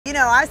You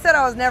know, I said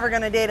I was never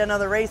going to date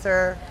another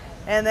racer,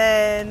 and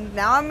then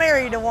now I'm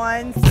married to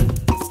one.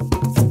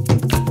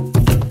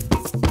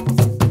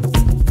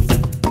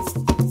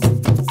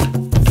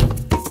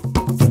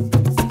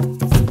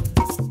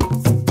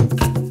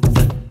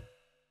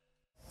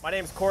 My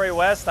name's Cory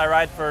West. I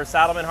ride for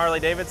Saddlemen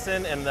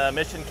Harley-Davidson in the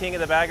Mission King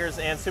of the Baggers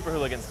and Super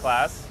Hooligans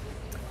class.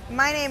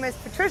 My name is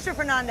Patricia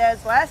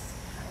Fernandez-West.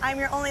 I'm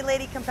your only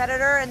lady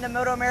competitor in the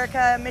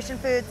MotoAmerica Mission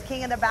Foods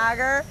King of the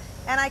Bagger,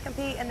 and I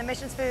compete in the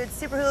Mission Foods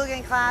Super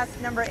Hooligan class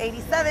number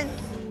 87.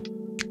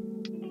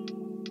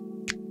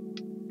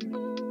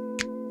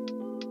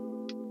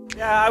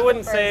 Yeah, I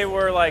wouldn't say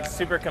we're like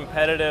super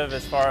competitive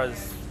as far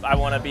as I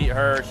want to beat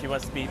her, she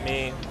wants to beat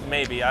me.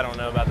 Maybe, I don't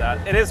know about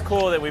that. It is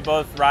cool that we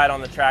both ride on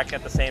the track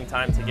at the same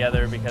time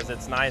together because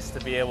it's nice to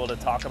be able to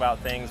talk about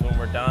things when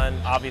we're done.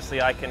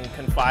 Obviously, I can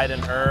confide in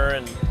her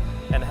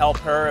and help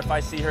her if I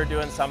see her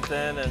doing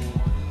something, and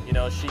you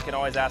know, she can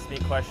always ask me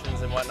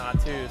questions and whatnot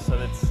too, so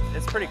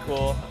it's pretty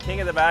cool. King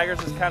of the Baggers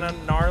is kind of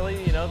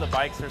gnarly, you know, the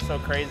bikes are so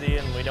crazy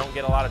and we don't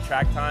get a lot of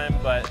track time,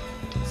 but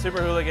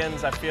Super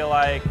Hooligans, I feel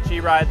like she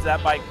rides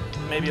that bike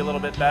maybe a little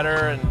bit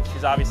better, and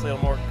she's obviously a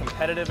little more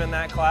competitive in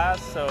that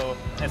class, so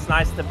it's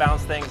nice to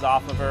bounce things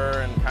off of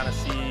her and kind of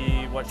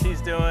see what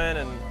she's doing,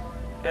 and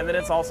then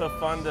it's also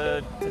fun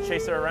to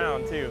chase her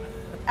around too.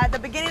 At the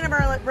beginning of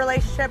our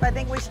relationship, I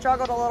think we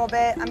struggled a little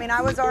bit. I mean,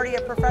 I was already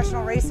a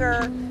professional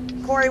racer.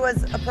 Cory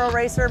was a pro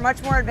racer,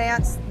 much more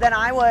advanced than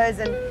I was,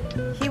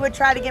 and he would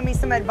try to give me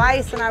some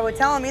advice, and I would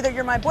tell him, either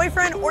you're my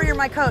boyfriend or you're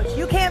my coach.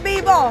 You can't be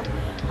both.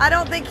 I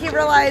don't think he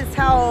realized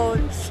how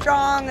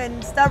strong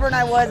and stubborn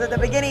I was at the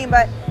beginning,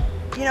 but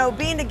you know,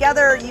 being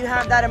together, you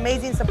have that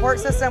amazing support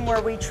system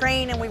where we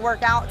train and we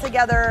work out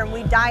together and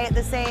we diet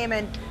the same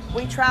and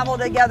we travel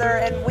together,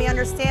 and we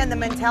understand the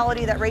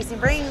mentality that racing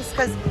brings,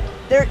 because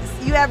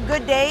you have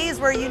good days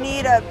where you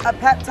need a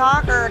pep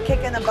talk or a kick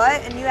in the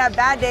butt, and you have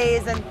bad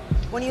days, and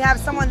when you have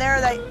someone there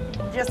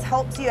that just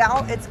helps you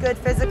out, it's good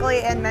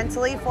physically and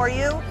mentally for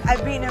you.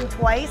 I've beaten him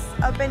twice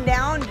up and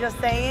down, just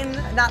saying,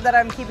 not that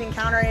I'm keeping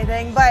count or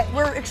anything, but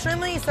we're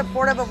extremely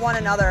supportive of one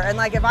another, and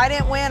like if I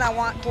didn't win, I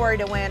want Cory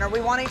to win, or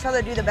we want each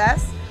other to do the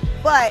best.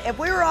 But if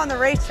we were on the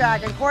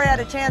racetrack and Cory had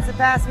a chance to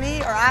pass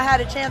me or I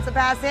had a chance to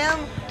pass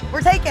him,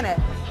 we're taking it.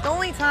 The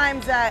only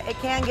times that it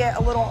can get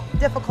a little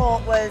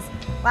difficult was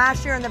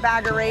last year in the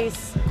bagger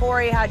race.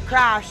 Cory had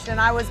crashed and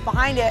I was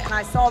behind it and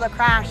I saw the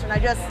crash,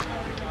 and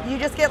you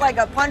just get like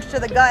a punch to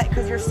the gut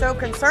because you're so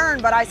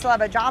concerned, but I still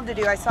have a job to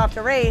do, I still have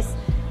to race.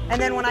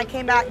 And then when I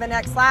came back the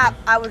next lap,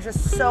 I was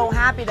just so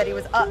happy that he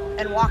was up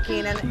and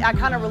walking, and I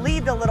kind of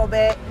relieved a little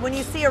bit. When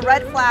you see a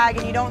red flag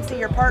and you don't see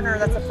your partner,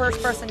 that's the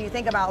first person you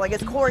think about, like,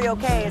 is Cory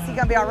okay? Is he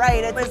gonna be all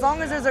right? As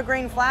long as there's a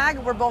green flag,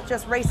 we're both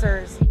just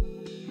racers.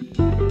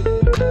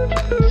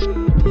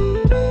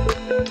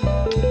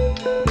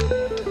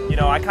 You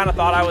know, I kind of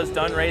thought I was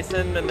done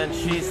racing, and then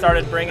she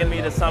started bringing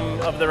me to some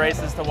of the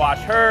races to watch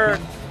her,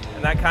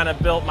 and that kind of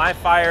built my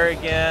fire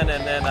again,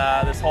 and then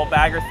this whole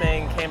bagger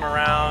thing came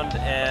around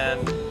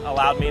and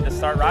allowed me to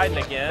start riding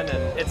again.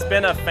 And it's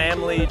been a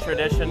family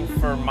tradition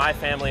for my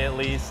family, at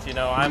least. You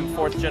know, I'm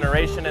fourth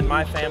generation in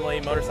my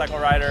family, motorcycle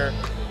rider.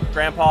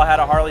 Grandpa had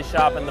a Harley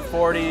shop in the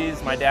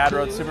 40s. My dad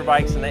rode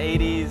superbikes in the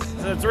 80s.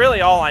 So it's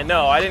really all I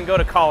know. I didn't go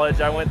to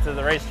college, I went to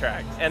the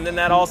racetrack. And then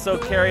that also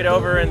carried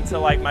over into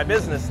like my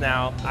business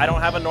now. I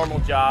don't have a normal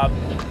job.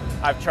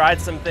 I've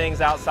tried some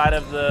things outside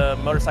of the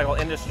motorcycle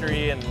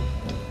industry, and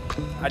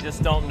I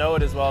just don't know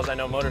it as well as I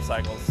know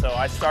motorcycles. So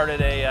I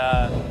started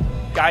a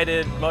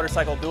guided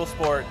motorcycle dual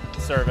sport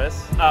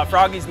service.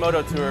 Froggy's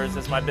Moto Tours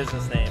is my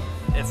business name.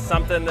 It's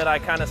something that I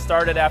kind of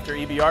started after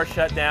EBR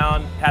shut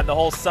down. Had the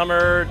whole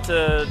summer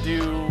to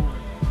do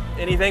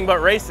anything but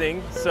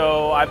racing,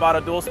 so I bought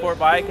a dual sport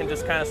bike and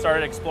just kind of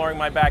started exploring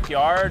my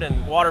backyard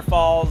and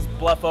waterfalls,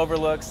 bluff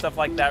overlooks, stuff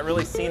like that,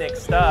 really scenic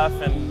stuff,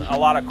 and a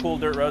lot of cool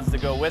dirt roads to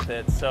go with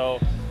it. So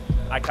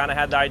I kind of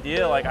had the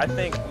idea, like, I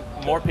think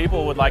more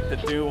people would like to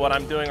do what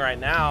I'm doing right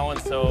now,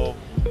 and so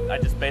I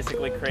just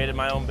basically created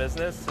my own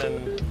business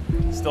and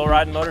still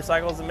riding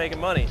motorcycles and making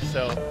money.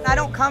 So I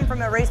don't come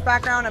from a race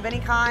background of any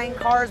kind,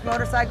 cars,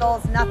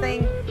 motorcycles,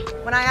 nothing.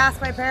 When I asked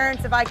my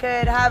parents if I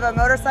could have a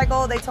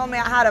motorcycle, they told me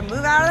I had to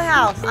move out of the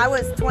house. I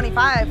was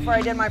 25 before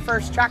I did my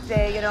first track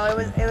day. You know, it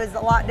was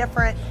a lot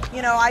different.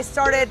 You know, I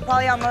started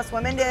probably how most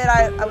women did.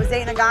 I was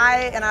dating a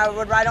guy and I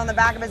would ride on the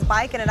back of his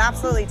bike, and it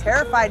absolutely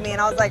terrified me, and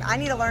I was like, I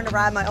need to learn to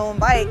ride my own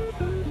bike.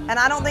 And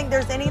I don't think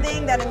there's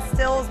anything that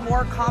instills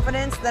more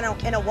confidence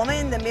in a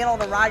woman than being able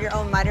to ride your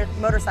own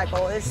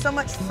motorcycle. There's so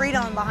much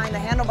freedom behind the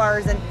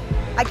handlebars, and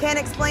I can't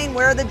explain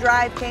where the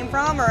drive came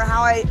from or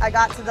how I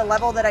got to the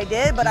level that I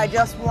did, but I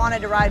just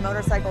wanted to ride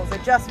motorcycles. I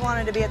just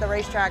wanted to be at the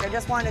racetrack. I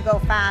just wanted to go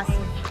fast.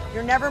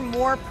 You're never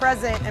more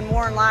present and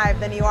more alive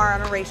than you are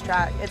on a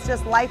racetrack. It's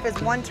just life is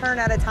one turn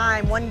at a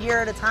time, one gear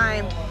at a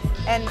time.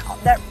 And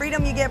that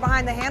freedom you get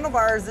behind the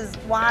handlebars is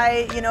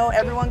why, you know,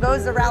 everyone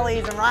goes to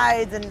rallies and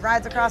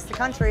rides across the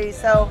country.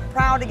 So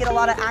proud to get a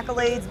lot of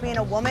accolades being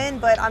a woman,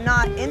 but I'm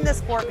not in this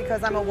sport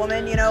because I'm a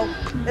woman. You know,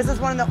 this is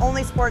one of the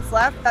only sports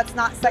left that's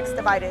not sex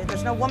divided.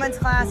 There's no women's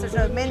class, there's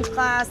no men's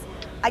class.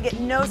 I get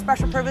no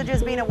special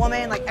privileges being a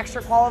woman, like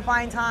extra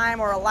qualifying time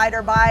or a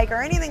lighter bike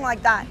or anything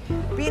like that.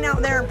 Being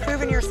out there and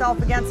proving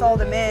yourself against all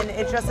the men,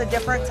 it's just a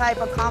different type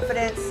of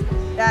confidence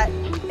that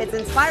it's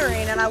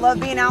inspiring. And I love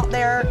being out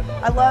there.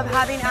 I love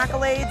having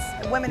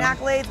accolades, women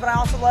accolades, but I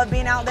also love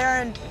being out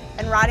there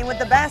and riding with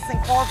the best and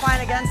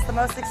qualifying against the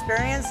most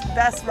experienced,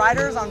 best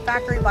riders on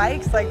factory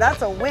bikes. Like,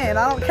 that's a win.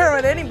 I don't care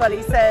what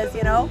anybody says,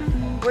 you know.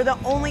 We're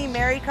the only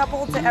married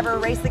couple to ever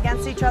race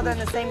against each other in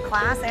the same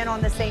class and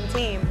on the same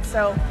team.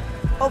 So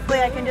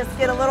hopefully I can just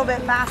get a little bit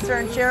faster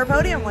and share a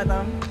podium with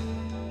them.